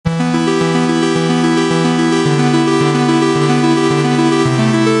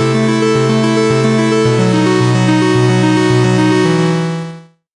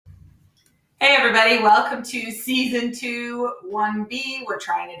welcome to season 2, 1B. We're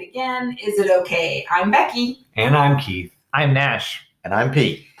trying it again. Is it okay? I'm Becky. And I'm Keith. I'm Nash. And I'm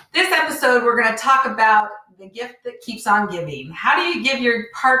Pete. This episode, we're going to talk about the gift that keeps on giving. How do you give your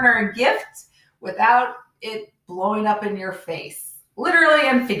partner a gift without it blowing up in your face? Literally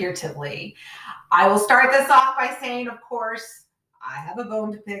and figuratively. I will start this off by saying, of course, I have a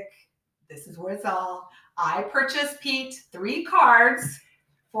bone to pick. This is where it's all. I purchased Pete 3 cards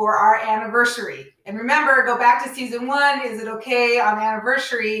for our anniversary. And remember, go back to season 1. Is it okay on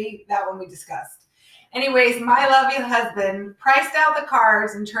anniversary? That one we discussed. Anyways, my lovely husband priced out the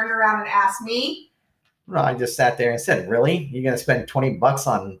cards and turned around and asked me. Well, I just sat there and said, really? You're going to spend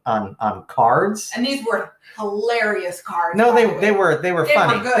 $20 on cards? And these were hilarious cards. No, they were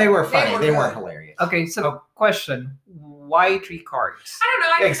funny. Were good. They were funny. They good. weren't hilarious. Okay, so question. Why 3 cards? I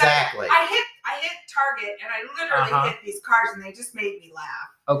don't know. Exactly. I hit Target and I literally hit these cards and they just made me laugh.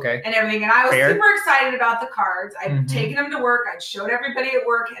 Okay. And everything. And I was Fair. super excited about the cards. I'd taken them to work. I'd showed everybody at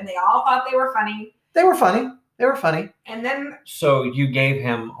work and they all thought they were funny. They were funny. They were funny. And then So you gave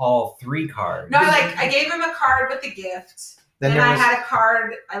him all 3 cards. no, I gave him a card with the gift. Then and there I was had a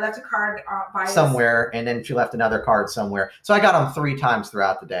card. I left a card by somewhere, and then she left another card somewhere. So I got them 3 times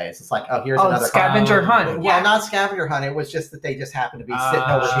throughout the day. So it's like, oh, here's another scavenger card. hunt. Well, not scavenger hunt. It was just that they just happened to be sitting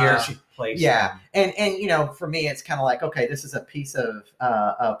over here. Yeah, and you know, for me, it's kind of like, okay, this is a piece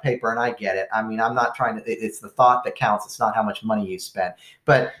of paper, and I get it. I mean, I'm not trying to. It's the thought that counts. It's not how much money you spend.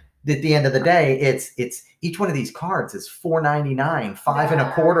 But at the end of the day, it's each one of these cards is $4.99, 5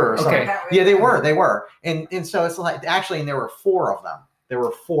 1/4 or something. Okay. Yeah, they were, and so it's like actually, and there were 4 of them. There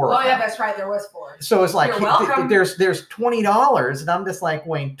were 4. Oh of yeah, them. that's right. There was 4. So it's like You're welcome. there's $20, and I'm just like,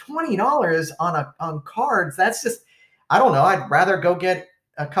 Wayne, $20 on cards. That's just, I don't know. I'd rather go get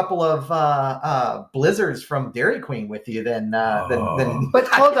a couple of blizzards from Dairy Queen with you than. But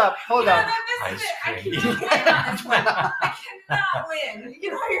hold up. This is Ice it. cream. I cannot win. You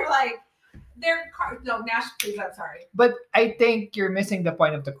know, you're like, they're cards. No, Nash, please. I'm sorry. But I think you're missing the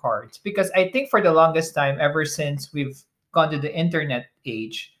point of the cards, because I think for the longest time, ever since we've gone to the internet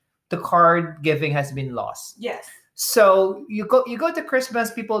age, the card giving has been lost. Yes. So you go to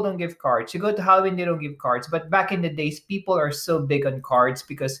Christmas, people don't give cards. You go to Halloween, they don't give cards. But back in the days, people are so big on cards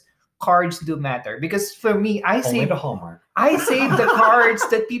because cards do matter. Because for me, I Only save to Hallmark. the cards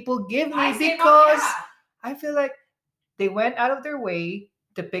that people give me I say, because yeah. I feel like they went out of their way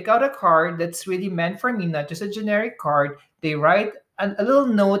to pick out a card that's really meant for me, not just a generic card. They write a little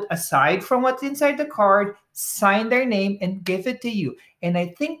note aside from what's inside the card, sign their name, and give it to you. And I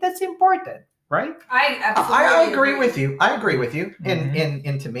think that's important, right? I absolutely I agree with you. I agree with you. Mhm.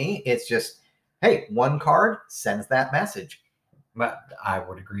 And to me, it's just, hey, 1 card sends that message. But I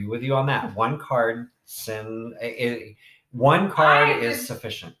would agree with you on that. 1 card one card is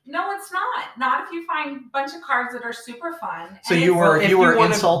sufficient. No, it's not. Not if you find a bunch of cards that are super fun. So And you it's- were if you you were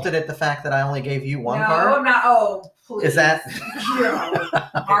wanna- insulted at the fact that I only gave you 1 no, card? I'm not. Oh, please. Is that No.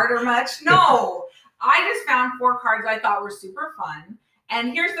 Hard or much? No. I just found 4 cards I thought were super fun.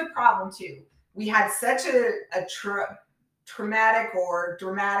 And here's the problem too. We had such a traumatic or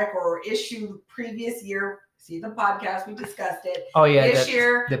dramatic or issue previous year. See the podcast, we discussed it. Oh yeah, This that's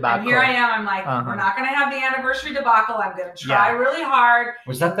year, and debacle. here I am. I'm like, we're not going to have the anniversary debacle. I'm going to try really hard.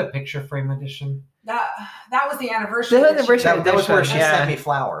 Was that the picture frame edition? That was the anniversary. The edition. anniversary that was where she Yeah. sent me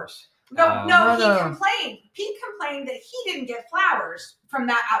flowers. No, No, he no. complained. Pete complained that he didn't get flowers from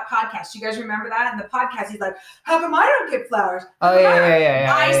that podcast. You guys remember that? In the podcast, he's like, how come I don't get flowers? Oh yeah.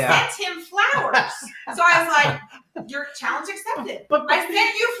 I yeah. sent him flowers. So I was like, your challenge accepted. But I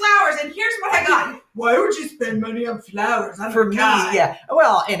sent you flowers, and here's what I got. Why would you spend money on flowers? I'm For a me, guy. yeah.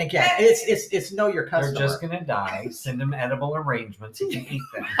 Well, and again, it's know your They're customer. just gonna die. Send them edible arrangements. You can eat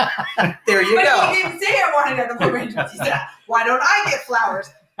them. There you But go. he didn't say I wanted edible arrangements. He said, why don't I get flowers?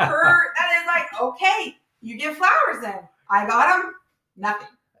 That is like, okay, you get flowers then. I got them. Nothing.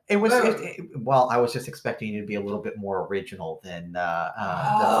 It was Boom. well. I was just expecting you to be a little bit more original than the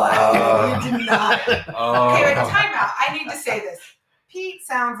Oh, flowers. you did not. Oh. Okay, wait, time out. I need to say this. Pete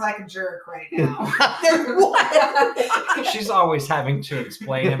sounds like a jerk right now. What? She's always having to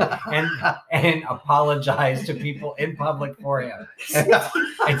explain him and apologize to people in public for him.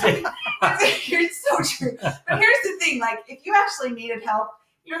 You're so true. But here's the thing, like, if you actually needed help,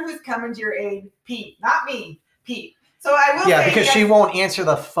 you know who's coming to your aid? Pete, not me. Pete. So I will Yeah, say, because yes, she won't answer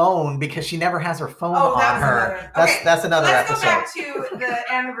the phone because she never has her phone Oh, that on was her. another- okay, That's another let's episode. go back to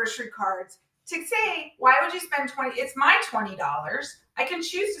the anniversary cards. To say, why would you spend $20? It's my $20. I can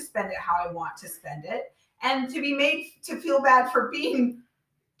choose to spend it how I want to spend it. And to be made to feel bad for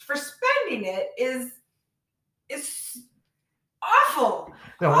spending it is awful.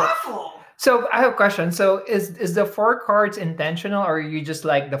 No, Awful. So I have a question. So is the 4 cards intentional, or you just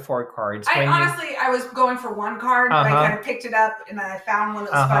like the 4 cards? I was going for one card, but I kind of picked it up, and then I found one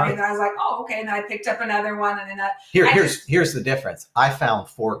that was funny, and then I was like, oh, okay. And then I picked up another one, and then here's the difference. I found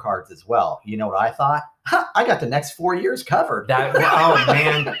 4 cards as well. You know what I thought? I got the next 4 years covered. Oh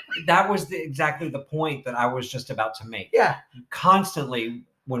man, that was exactly the point that I was just about to make. Yeah. Constantly,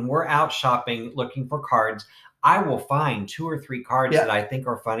 when we're out shopping looking for cards, I will find 2 or 3 cards that I think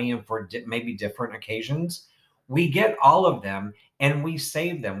are funny and for maybe different occasions. We get all of them and we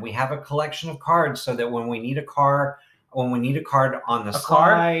save them. We have a collection of cards so that when we need a card, on the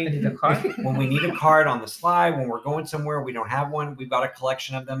slide, when we need a card on the slide, when we're going somewhere, we don't have one, we've got a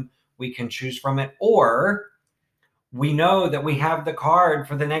collection of them. We can choose from it, or we know that we have the card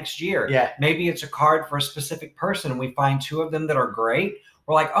for the next year. Yeah. Maybe it's a card for a specific person and we find 2 of them that are great.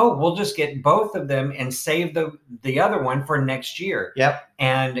 We're like, oh, we'll just get both of them and save the other one for next year. Yep.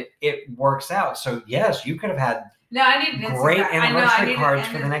 And it works out. So yes, you could have had great anniversary cards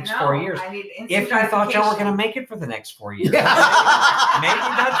for the next 4 years. If you thought y'all were going to make it for the next 4 years.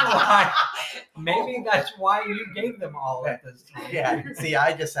 Maybe that's why you gave them all at this time. Yeah. See,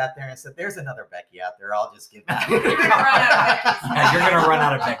 I just sat there and said, there's another Becky out there. I'll just give that. You're going to run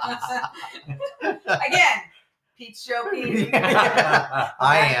out of Becky's. Again. Pete's joking.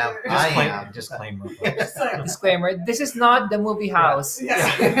 I am. Disclaimer. Disclaimer. This is not the movie house.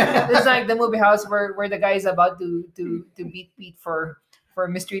 Yeah. This is like the movie house where the guy is about to beat Pete for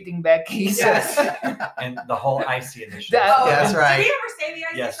mistreating Becky. So. Yes. And the whole Icy edition. That's right. Did we ever say the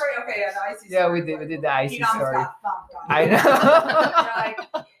Icy story? Okay, yeah, the Icy story. Yeah, we did the Icy story. Got thumped on. I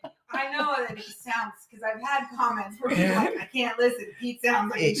know. I know that it sounds, because I've had comments where people like, I can't listen. Pete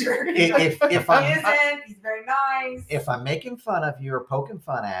sounds like a jerk. If he isn't. He's very nice. If I'm making fun of you or poking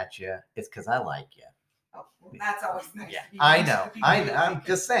fun at you, it's because I like you. Oh, well, that's always nice. Yeah, I know. I'm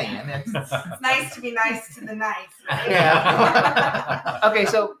just saying. It's nice to be nice to the nice. Right? Yeah. Okay,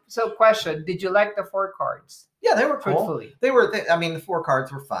 so question: did you like the 4 cards? Yeah, they were cool. Truthfully. The 4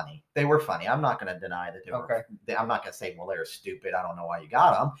 cards were funny. They were funny. I'm not going to deny that they were. Okay. I'm not going to say, well, they're stupid. I don't know why you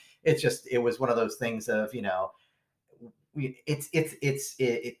got them. It's just, it was one of those things of, and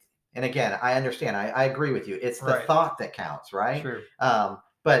again, I understand. I agree with you. It's the thought that counts, right? True.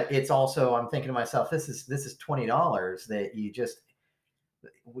 But it's also, I'm thinking to myself, this is $20 that you just,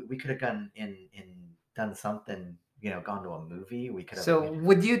 we could have gone and done something, gone to a movie. We could have. So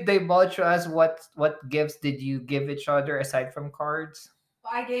would you divulge to us what gifts did you give each other aside from cards?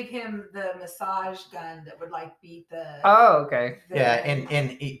 I gave him the massage gun that would beat the. Oh, okay.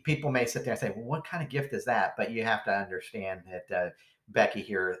 And people may sit there and say, well, what kind of gift is that? But you have to understand that Becky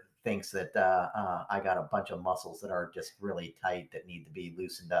here thinks that I got a bunch of muscles that are just really tight that need to be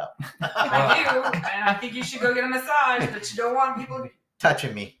loosened up. I do, and I think you should go get a massage, but you don't want people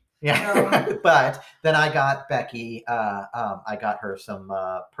touching me. Yeah. But then I got Becky, I got her some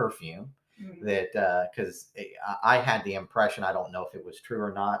perfume that, because I had the impression, I don't know if it was true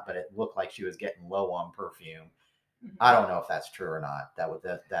or not, but it looked like she was getting low on perfume. I don't know if that's true or not.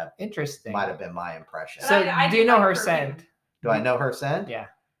 That interesting. Might have been my impression. So do you know her scent? Do I know her scent? Yeah.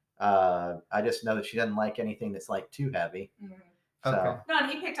 I just know that she doesn't like anything that's too heavy. So. Okay. No,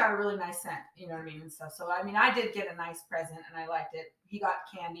 and he picked out a really nice scent, you know what I mean, and stuff. So I did get a nice present, and I liked it. He got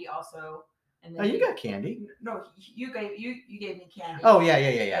candy also, and then you got candy. No, you gave me candy. Oh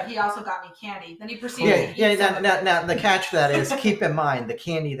yeah. But he also got me candy. Then he proceeded. Now the catch to that is, keep in mind the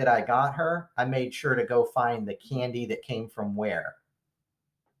candy that I got her. I made sure to go find the candy that came from where.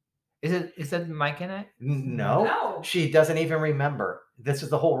 Is that Mike and I? No, she doesn't even remember. This is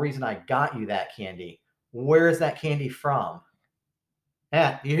the whole reason I got you that candy. Where is that candy from?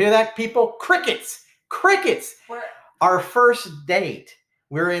 Yeah, you hear that, people? Crickets. Where? Our first date,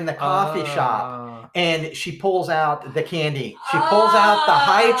 we were in the coffee shop, and she pulls out the candy. She pulls out the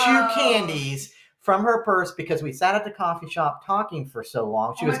Hi-Chew candies from her purse because we sat at the coffee shop talking for so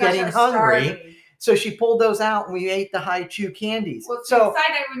long. She was getting hungry. Starving. So she pulled those out and we ate the Hi-Chew candies. Well, so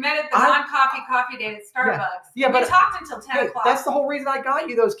excited. We met at the non-coffee coffee date at Starbucks. Yeah, but we talked until 10 o'clock. That's the whole reason I got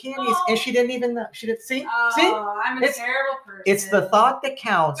you those candies, and she didn't even know. She didn't see. I'm a terrible person. It's the thought that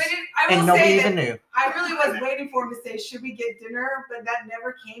counts, and nobody even knew. I really was waiting for him to say, "Should we get dinner?" But that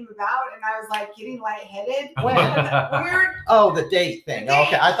never came about, and I was getting lightheaded. When we were the date thing.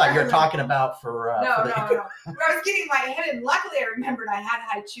 Okay, I thought you were talking about for. No. I was getting lightheaded, and luckily I remembered I had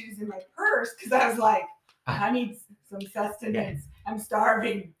Hi-Chews in my purse because I was like, I need some sustenance. I'm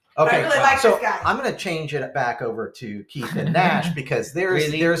starving. Okay, I really like this guy. I'm going to change it back over to Keith and Nash because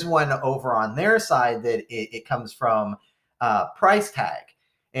there's one over on their side that it comes from price tag.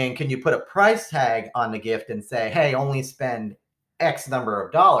 And can you put a price tag on the gift and say, hey, only spend X number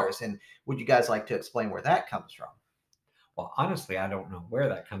of dollars? And Would you guys like to explain where that comes from? Well, honestly, I don't know where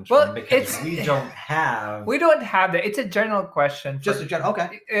that comes from because we don't have that. It's a general question. Just a general.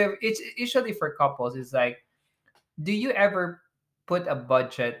 Okay. It's usually for couples. It's like, do you ever put a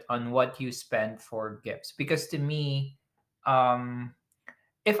budget on what you spend for gifts? Because to me,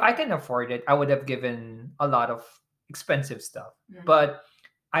 if I can afford it, I would have given a lot of expensive stuff. Mm-hmm. But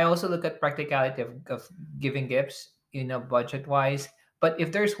I also look at practicality of giving gifts, budget wise. But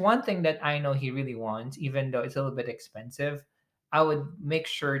if there's one thing that I know he really wants, even though it's a little bit expensive, I would make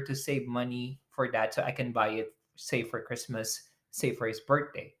sure to save money for that so I can buy it, say for Christmas, say for his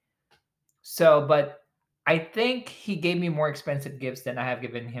birthday. So, but I think he gave me more expensive gifts than I have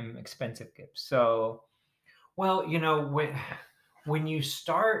given him expensive gifts. So, well, when you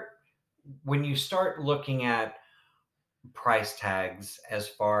start looking at price tags as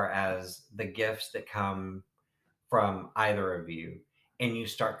far as the gifts that come from either of you, and you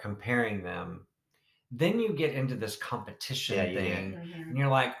start comparing them, then you get into this competition thing. Mm-hmm. And you're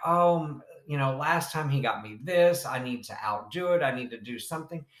like, last time he got me this, I need to outdo it. I need to do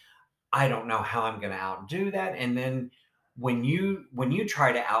something. I don't know how I'm going to outdo that. And then when you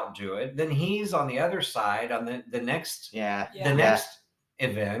try to outdo it, then he's on the other side on the next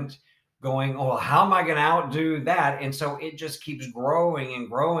event going, oh, how am I going to outdo that? And so it just keeps growing and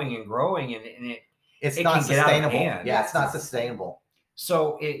growing and growing, and it's not sustainable. Yeah, it's not sustainable.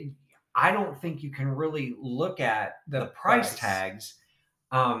 So I don't think you can really look at the price tags.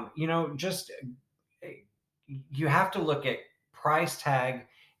 You have to look at price tag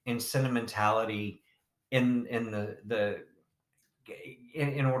and sentimentality in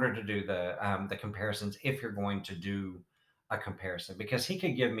order to do the comparisons, if you're going to do a comparison, because he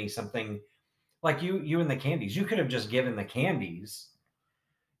could give me something like you and the candies. You could have just given the candies.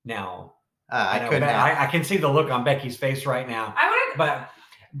 Now I can see the look on Becky's face right now.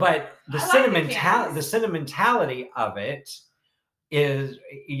 But the sentimentality of it is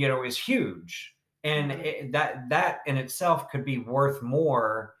huge, and that in itself could be worth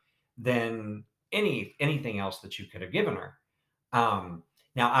more than anything else that you could have given her. Now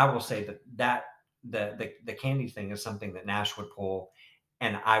I will say that the candy thing is something that Nash would pull,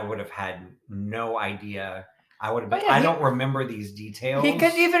 and I would have had no idea. I would have been, I don't remember these details. He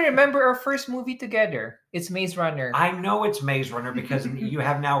can even remember our first movie together. It's Maze Runner. I know it's Maze Runner because you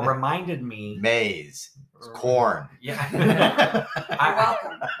have now reminded me. Maze. It's corn. Yeah. You're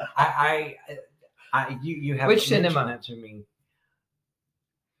welcome. You have which cinema that to me.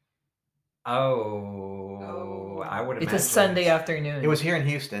 Oh, I would have. It's a Sunday afternoon. It was here in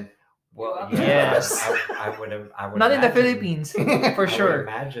Houston. Well, yes. I would have. Not in the Philippines, for sure.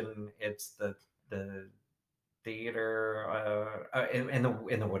 Imagine it's the theater in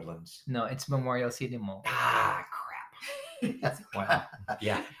the Woodlands. No, it's Memorial City Mall. Ah, crap. Wow.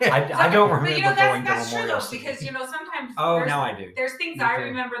 Yeah. I don't remember going to Memorial City. Because sometimes now I do. There's things I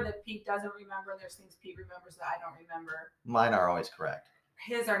remember that Pete doesn't remember, and there's things Pete remembers that I don't remember. Mine are always correct.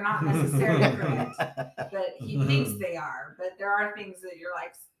 His are not necessarily correct, but he thinks they are. But there are things that you're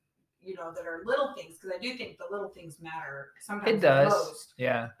like, that are little things, because I do think the little things matter sometimes. It does. Most.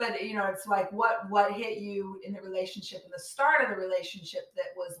 Yeah. But it's like what hit you in the relationship, in the start of the relationship,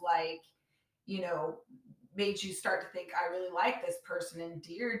 that was like, made you start to think, I really like this person,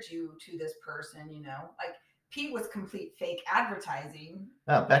 endeared you to this person, like Pete was complete fake advertising.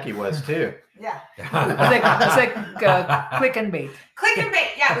 Oh, Becky was too. Yeah. It's like click and bait. Click and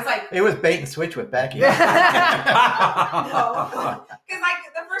bait. Yeah, it was like. It was bait and switch with Becky. No. Because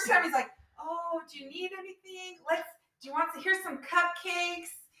like the first time he's like, oh, do you need anything? Do you want to, here's some cupcakes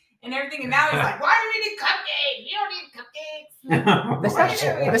and everything. And now he's like, why do we need cupcakes? You don't need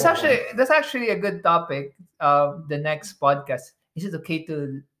cupcakes. That's actually a good topic of the next podcast. Is it okay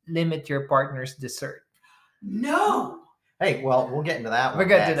to limit your partner's dessert? No. Hey, well, we'll get into that one. We're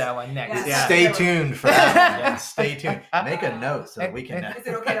going to do that one next. Yeah. Stay tuned for that one. Yeah, stay tuned. Make a note so that we can. Is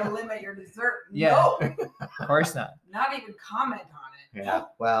it okay to limit your dessert? Yeah. No. Of course not. Not even comment on it. Yeah.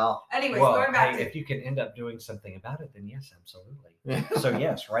 Well. Anyways, going back to. If you can end up doing something about it, then yes, absolutely. So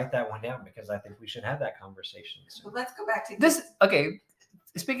yes, write that one down, because I think we should have that conversation. So. Well, let's go back to this. Okay.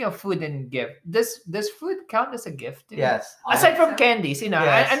 Speaking of food and gift, does food count as a gift? Yes. Aside from candies,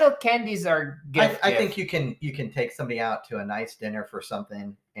 yes. I know candies are gift. I think you can take somebody out to a nice dinner for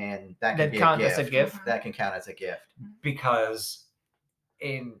something, and that can count as a gift. That can count as a gift, because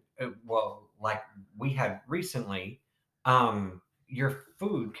like we had recently, your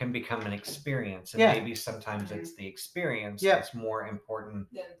food can become an experience, and maybe sometimes it's the experience that's more important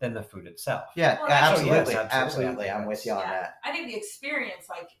than the food itself. Yeah, well, absolutely. I'm with you on that. I think the experience,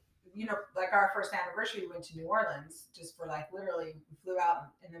 like like our first anniversary, we went to New Orleans just for like literally we flew out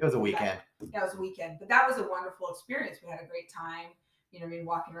and then It was a weekend. Yeah, it was a weekend, but that was a wonderful experience. We had a great time,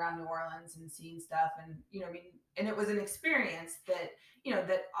 walking around New Orleans and seeing stuff, and and it was an experience that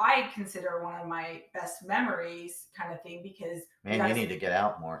that I consider one of my best memories, kind of thing, because man, you need to get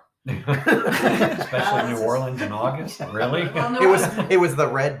out more. Especially New Orleans in August. Really? Well, it was the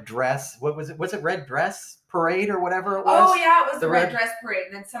red dress. What was it? Was it red dress parade or whatever it was? Oh yeah, it was the red dress parade,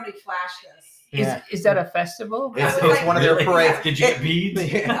 and then somebody flashed us. Is that a festival? It's one of their parades. Did you get beads?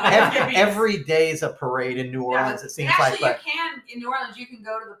 Every day is a parade in New Orleans. It seems actually, like. You can in New Orleans. You can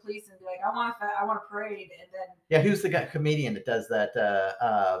go to the police and be like, I want a parade, and then. Yeah, who's the guy comedian that does that?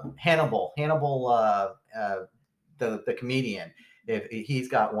 Hannibal, the comedian. If he's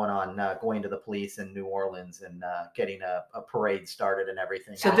got one on going to the police in New Orleans and getting a parade started and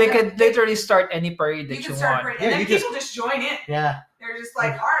everything. So they could literally start any parade that you want. Parade, and then people just join in. Yeah. They're just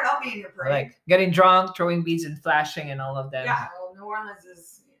like, all right, I'll be in your parade. Like getting drunk, throwing beads and flashing and all of that. Yeah, well, New Orleans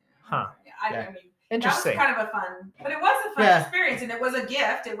is. Huh. I mean, interesting. That was kind of a fun, but it was a fun experience, and it was a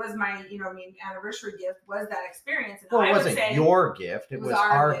gift. It was my, anniversary gift was that experience. And well, it wasn't your gift; it was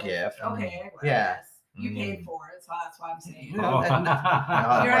our gift. Okay. Well, yeah. Yes. You paid for it, so that's why I'm saying. Oh, and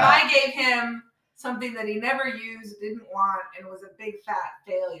I gave him something that he never used, didn't want, and was a big fat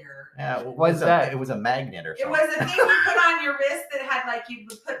failure. Yeah, what was that? It was a magnet or something. It was a thing you put on your wrist that had like you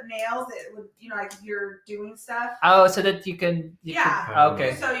would put nails. It would, like if you're doing stuff. Oh, so that you can.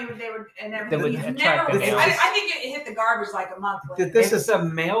 Okay. So they would and everything. They would attract the nails. I think it hit the garbage like a month later. This is a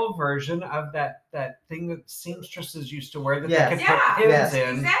male version of that thing that seamstresses used to wear that they could put pins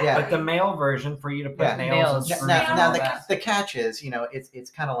in. Exactly. But the male version for you to put nails. Now the catch is,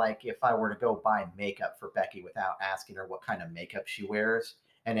 it's kind of like if I were to go buy makeup for Becky without asking her what kind of makeup she wears,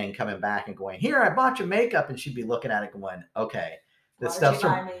 and then coming back and going, here, I bought you makeup, and she'd be looking at it going, okay, this stuff's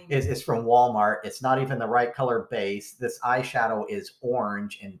is from Walmart. It's not even the right color base. This eyeshadow is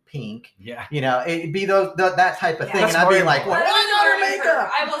orange and pink. Yeah. It'd be that type of thing. And I'd be like, well, why not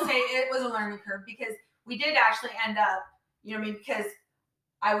makeup? I will say it was a learning curve because we did actually end up, because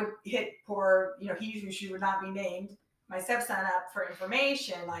I would hit poor, she would not be named, my stepson up for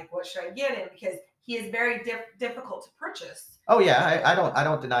information, like what should I get him, because he is very difficult to purchase. Oh yeah, I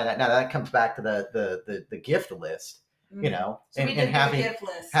don't deny that. Now that comes back to the gift list, So and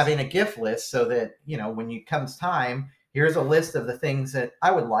having a gift list so that when it comes time, here's a list of the things that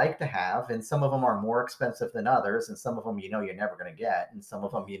I would like to have, and some of them are more expensive than others, and some of them you're never going to get, and some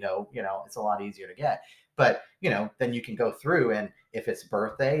of them it's a lot easier to get. But then you can go through, and if it's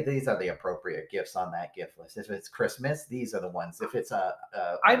birthday, these are the appropriate gifts on that gift list. If it's Christmas, these are the ones. If it's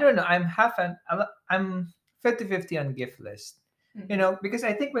I don't know. I'm 50-50 on gift list. Because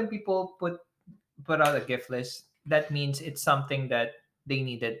I think when people put out a gift list, that means it's something that they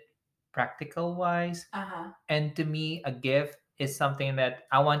needed practical wise. And to me, a gift is something that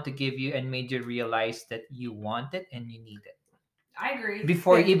I want to give you and made you realize that you want it and you need it. I agree.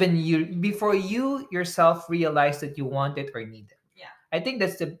 Before you yourself realize that you want it or need it. Yeah. I think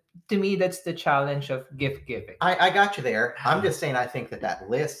that's the challenge of gift giving. I got you there. I'm just saying I think that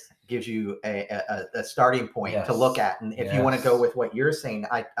list gives you a starting point to look at. And if you want to go with what you're saying,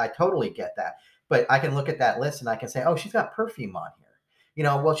 I totally get that. But I can look at that list and I can say, oh, she's got perfume on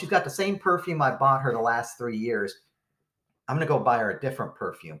here. Well, she's got the same perfume I bought her the last 3 years. I'm going to go buy her a different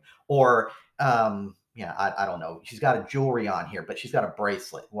perfume. Or, I don't know. She's got a jewelry on here, but she's got a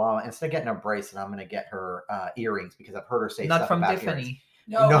bracelet. Well, instead of getting a bracelet, I'm going to get her earrings because I've heard her say not stuff about Tiffany. Earrings.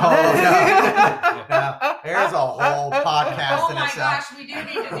 No. There's a whole podcast in itself. Oh my gosh, we do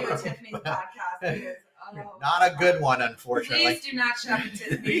need to do a Tiffany's podcast. Because, not a good one, unfortunately. Please do not shop at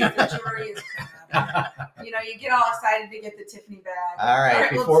Tiffany's. The jewelry is you get all excited to get the Tiffany bag. All right,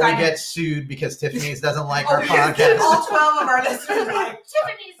 before we get sued because Tiffany's doesn't like our podcast. All 12 of our listeners are like,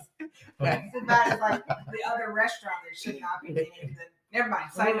 Tiffany's. That is like the other restaurant that should not be named. Never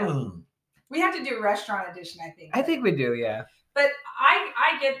mind. Side note. We have to do a restaurant edition, I think. I think we do, yeah. But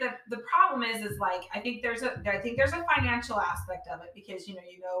I get the problem is like I think there's a financial aspect of it because you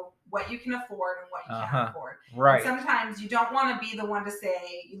know what you can afford and what you can't afford. Right. And sometimes you don't want to be the one to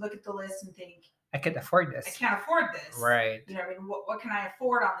say you look at the list and think I can't afford this. I can't afford this. Right. What can I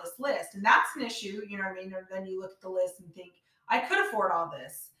afford on this list? And that's an issue. And then you look at the list and think I could afford all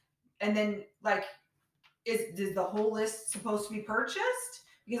this. And then is the whole list supposed to be purchased?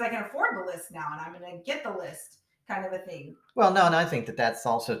 Because I can afford the list now and I'm going to get the list. Kind of a thing. Well, no, and I think that's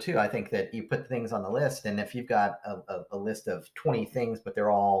also too. I think that you put things on the list, and if you've got a list of 20 things, but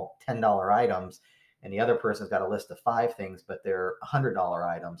they're all $10 items, and the other person's got a list of 5 things, but they're $100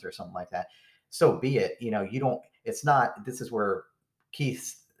 items or something like that, so be it. You don't. It's not. This is where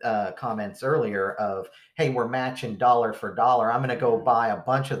Keith's comments earlier of, hey, we're matching dollar for dollar. I'm going to go buy a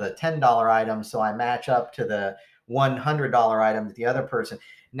bunch of the $10 items, so I match up to the $100 item that the other person.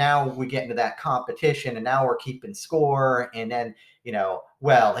 Now we get into that competition, and now we're keeping score, and then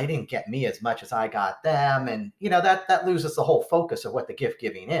well, they didn't get me as much as I got them, and that loses the whole focus of what the gift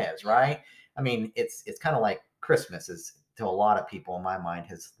giving is, right? I mean, it's kind of like Christmas is, to a lot of people in my mind,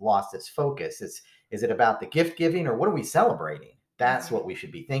 has lost its focus. Is it about the gift giving, or what are we celebrating? That's what we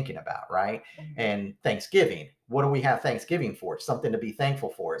should be thinking about, right? And Thanksgiving, what do we have Thanksgiving for? It's something to be thankful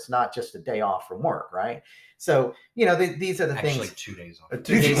for. It's not just a day off from work, right? So, these are the Actually, things. 2 days off.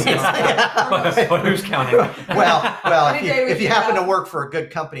 2 days off. But who's counting? Well, if you happen to work for a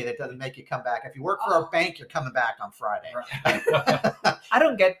good company that doesn't make you come back, if you work for a bank, you're coming back on Friday. I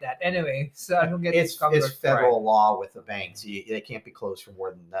don't get that anyway. So I don't get it's federal law with the banks. They can't be closed for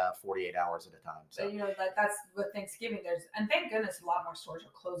more than 48 hours at a time. So that's with Thanksgiving. And thank goodness a lot more stores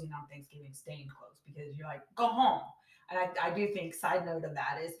are closing on Thanksgiving, staying closed, because you're like, go home. And I do think, side note of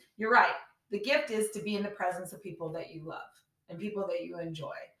that is, you're right. The gift is to be in the presence of people that you love and people that you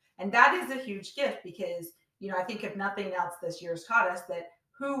enjoy. And that is a huge gift, because, I think if nothing else, this year's taught us that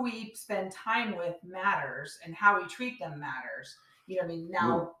who we spend time with matters, and how we treat them matters.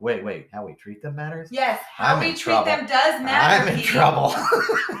 Now. Ooh, wait, how we treat them matters? Yes, how we treat them does matter. I'm in trouble.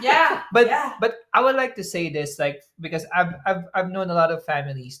 Yeah. But I would like to say this, because I've known a lot of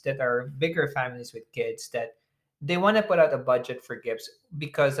families that are bigger families with kids that they want to put out a budget for gifts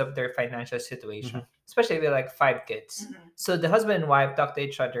because of their financial situation, especially with 5 kids. So the husband and wife talk to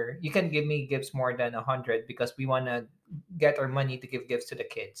each other. You can give me gifts more than 100 because we want to get our money to give gifts to the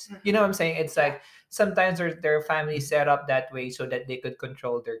kids. You know what I'm saying? It's like sometimes their families set up that way so that they could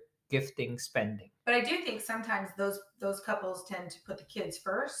control their gifting spending. But I do think sometimes those couples tend to put the kids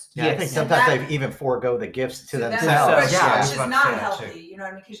first. Yeah, yes. I think sometimes they even forego the gifts to themselves. Which is not healthy. You know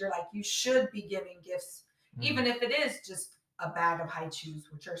what I mean? Because you're like, you should be giving gifts. Even if it is just a bag of high chews,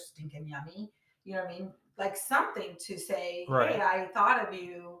 which are stinking yummy, you know what I mean? Like something to say, hey, I thought of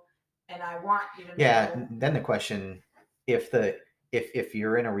you and I want you to know. Yeah, then the question, if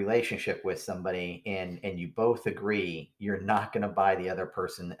you're in a relationship with somebody and you both agree you're not going to buy the other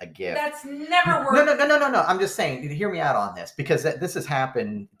person a gift. That's never worked. No. I'm just saying, hear me out on this, because this has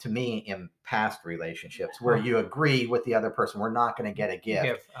happened to me in past relationships where you agree with the other person, we're not going to get a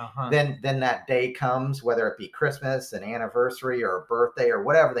gift. Then that day comes, whether it be Christmas, an anniversary, or a birthday, or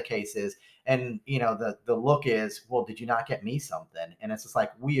whatever the case is. And, the look is, well, did you not get me something? And it's just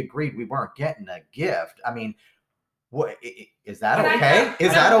like, we agreed we weren't getting a gift. I mean, what is that okay?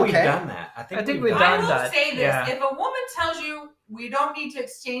 Is that okay? We've done that. I think we've done that. I will say this: if a woman tells you we don't need to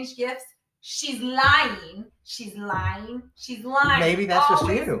exchange gifts, she's lying. She's lying. She's lying. Maybe that's just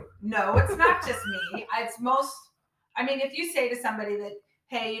you. No, it's not just me. It's most. I mean, if you say to somebody that,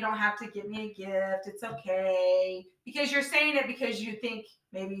 hey, you don't have to give me a gift, it's okay, because you're saying it because you think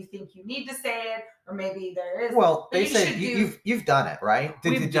you need to say it, or maybe there is. Well, they say you've done it, right?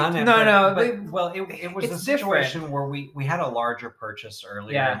 We've done it. No. It was a situation where we had a larger purchase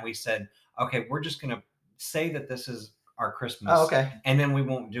earlier, and we said, okay, we're just going to say that this is our Christmas. Oh, okay. And then we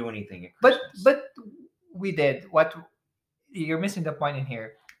won't do anything at Christmas. But we did what you're missing the point in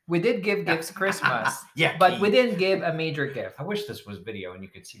here. We did give gifts Christmas, but we didn't give a major gift. I wish this was video and you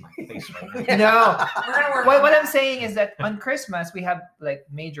could see my face right now. No, what I'm saying is that on Christmas we have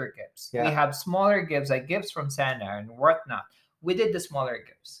major gifts. Yeah. We have smaller gifts, like gifts from Santa and whatnot. We did the smaller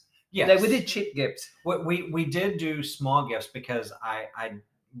gifts. Yeah, we did cheap gifts. We did do small gifts because I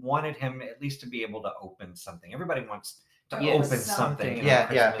wanted him at least to be able to open something. Everybody wants to open something.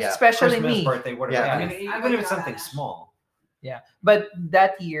 Yeah. Especially Christmas, me. Birthday, whatever. Yeah. I mean, even if it's something small. Yeah, but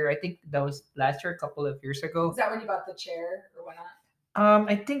that year, I think that was last year, a couple of years ago. Is that when you bought the chair or whatnot?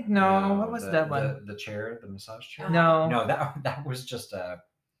 I think no. What was that one? The chair, the massage chair. No, that was just a.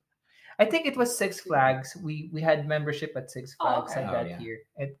 I think it was Six Flags. We had membership at Six Flags that year.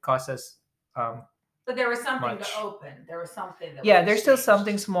 It cost us. But there was something to open. There was something. There's still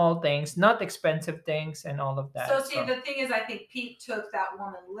something, small things, not expensive things, and all of that. So the thing is, I think Pete took that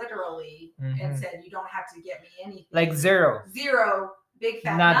woman literally and said, "You don't have to get me anything." Like zero, big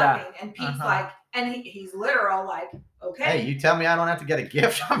fat nada. Nothing. And Pete's like, and he's literal, like, okay. Hey, you tell me I don't have to get a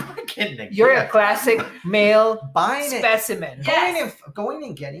gift. I'm not getting a gift. You're a classic male specimen. Going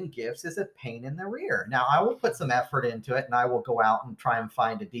and getting gifts is a pain in the rear. Now, I will put some effort into it, and I will go out and try and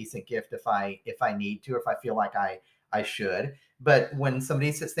find a decent gift if I need to, if I feel like I should. But when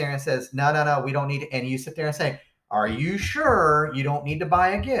somebody sits there and says, no, we don't need it, and you sit there and say, are you sure you don't need to buy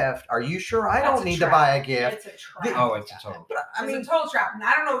a gift? Are you sure I don't need to buy a gift? It's a trap. It's a total. It's a total trap. And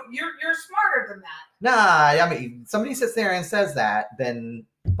I don't know. You're smarter than that. Nah, I mean, somebody sits there and says that, then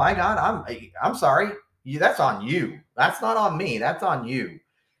by God, I'm sorry. That's on you. That's not on me. That's on you.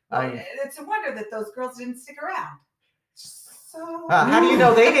 It's a wonder that those girls didn't stick around. So how do you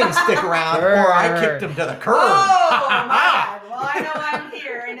know they didn't stick around, or I kicked them to the curb? Oh my God! Well, I know I'm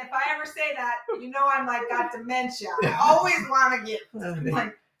here, and if I ever say that, I'm like got dementia. I always want to get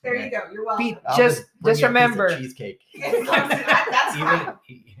like. There you go. You're welcome. Pete, just remember, cheesecake. That's fine.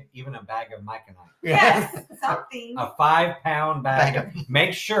 Even a bag of Mike and I. Yes, something. A 5-pound bag.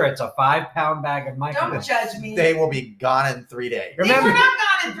 Make sure it's a 5-pound bag of Mike. Don't judge me. They will be gone in 3 days. Remember, they were not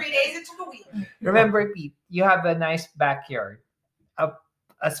gone in 3 days. It took a week. Remember, Pete, you have a nice backyard,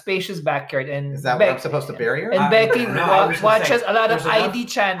 a spacious backyard, and is that what I'm supposed to bury her? And Becky watches a lot of ID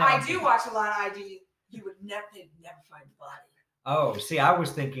channels. I do watch a lot of ID. You would never find the body. Oh, see, I was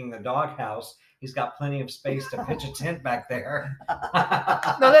thinking the doghouse. He's got plenty of space to pitch a tent back there.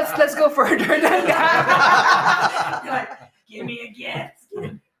 No, let's go further than that. Like, give me a gift.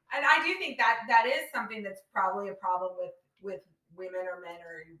 And I do think that is something that's probably a problem with women or men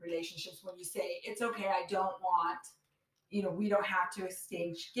or in relationships when you say it's okay, I don't want, we don't have to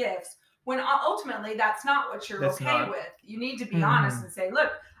exchange gifts. When ultimately that's not what you're okay with. You need to be honest and say,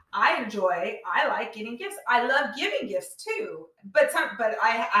 look, I like getting gifts. I love giving gifts too. But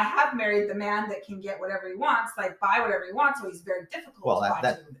I have married the man that can get whatever he wants, like buy whatever he wants. So he's very difficult to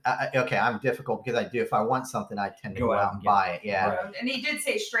buy okay, I'm difficult because I do. If I want something, I tend to go out and buy it. Yeah. Right. And he did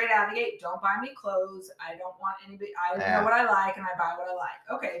say straight out of the gate, don't buy me clothes. I don't want anybody. I know what I like and I buy what I like.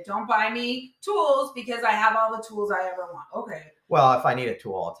 Okay, don't buy me tools because I have all the tools I ever want. Okay. Well, if I need a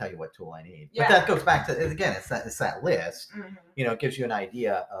tool, I'll tell you what tool I need. Yeah. But that goes back to, again, it's that list. Mm-hmm. It gives you an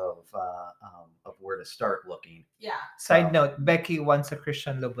idea of where to start looking. Yeah. Side note: Becky wants a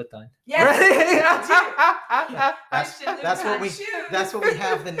Christian Louboutin. Yes. That's what we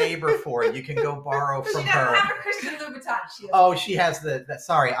have the neighbor for. You can go borrow from her. She doesn't have a Christian Louboutin. She has the.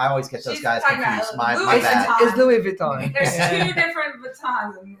 Sorry, I always get those guys confused. My bad. It's Louis Vuitton. There's 2 different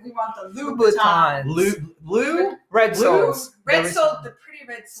Vuittons, and we want the Louboutin. Red soles. Red sole, the pretty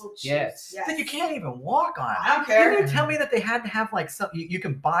red sole shoes. Yes. Then you can't even walk on it. I don't care. Didn't you tell me that they had to have like some? You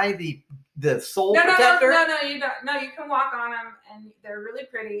can buy the sole protector. No, you don't. No, you can walk on them, and they're really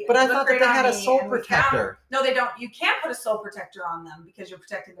pretty. But I thought that they had a sole protector. No, they don't. You can't put a sole protector on them because you're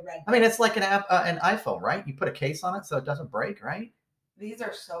protecting the red. I mean, it's like an iPhone, right? You put a case on it so it doesn't break, right? These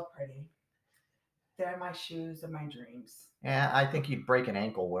are so pretty. They're my shoes of my dreams. Yeah, I think you'd break an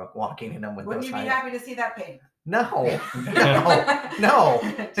ankle walking in them with Wouldn't those. Wouldn't you be happy to see that pain? No.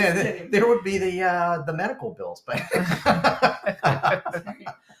 There would be the medical bills, but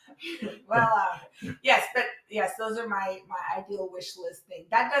well, yes, those are my ideal wish list thing.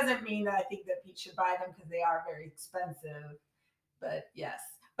 That doesn't mean that I think that Pete should buy them because they are very expensive, but yes.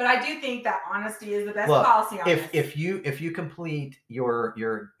 But I do think that honesty is the best policy on this. If you complete your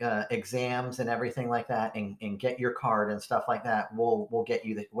exams and everything like that and get your card and stuff like that, we'll get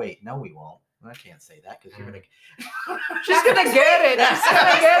you the. Wait, no, we won't. I can't say that because you're gonna. She's gonna get it. She's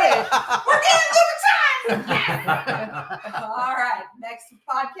gonna get it. We're getting Louboutin. All right, next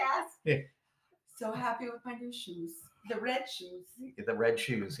podcast. Yeah. So happy with my new shoes. The red shoes. The red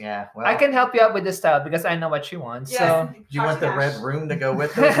shoes, yeah. Well, I can help you out with the style because I know what she wants. Yes, so do you want the red room to go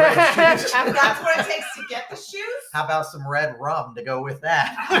with those red shoes? That's what it takes to get the shoes. How about some red rum to go with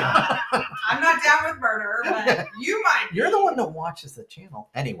that? I'm not down with murder, but you might be. You're the one that watches the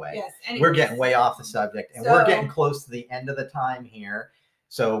channel. Anyway, yes, we're getting way off the subject, and we're getting close to the end of the time here.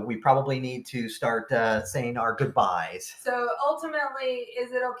 So we probably need to start saying our goodbyes. So ultimately,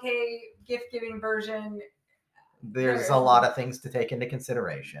 is it okay gift-giving version? There's a lot of things to take into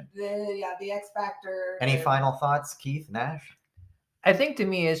consideration. The X factor. Any final thoughts, Keith Nash? I think to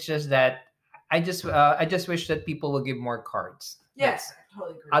me it's just that I just wish that people will give more cards. Yes, I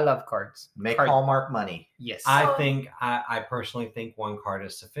totally agree. I love cards. Make Hallmark money. Yes. I personally think 1 card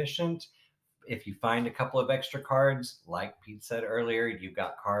is sufficient. If you find a couple of extra cards, like Pete said earlier, you've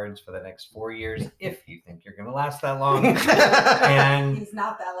got cards for the next 4 years if you think you're going to last that long. And he's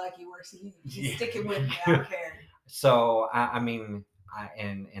not that lucky. He's sticking with me. I don't care. So I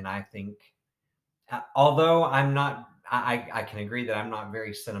think, although I'm not, I can agree that I'm not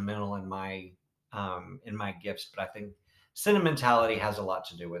very sentimental in my gifts, but I think sentimentality has a lot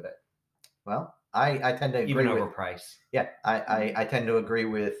to do with it. Well, I tend to agree even over price. Yeah, I tend to agree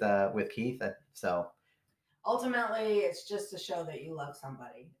with Keith. So ultimately, it's just to show that you love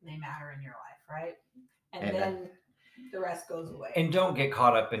somebody and they matter in your life, right? And then the rest goes away. And don't get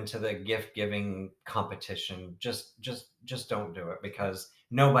caught up into the gift giving competition. Just don't do it because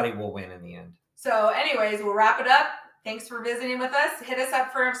nobody will win in the end. So, anyways, we'll wrap it up. Thanks for visiting with us. Hit us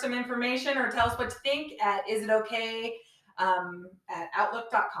up for some information or tell us what to think at Is It Okay at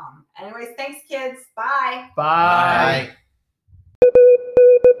outlook.com. Anyways, thanks, kids. Bye. Bye. Bye.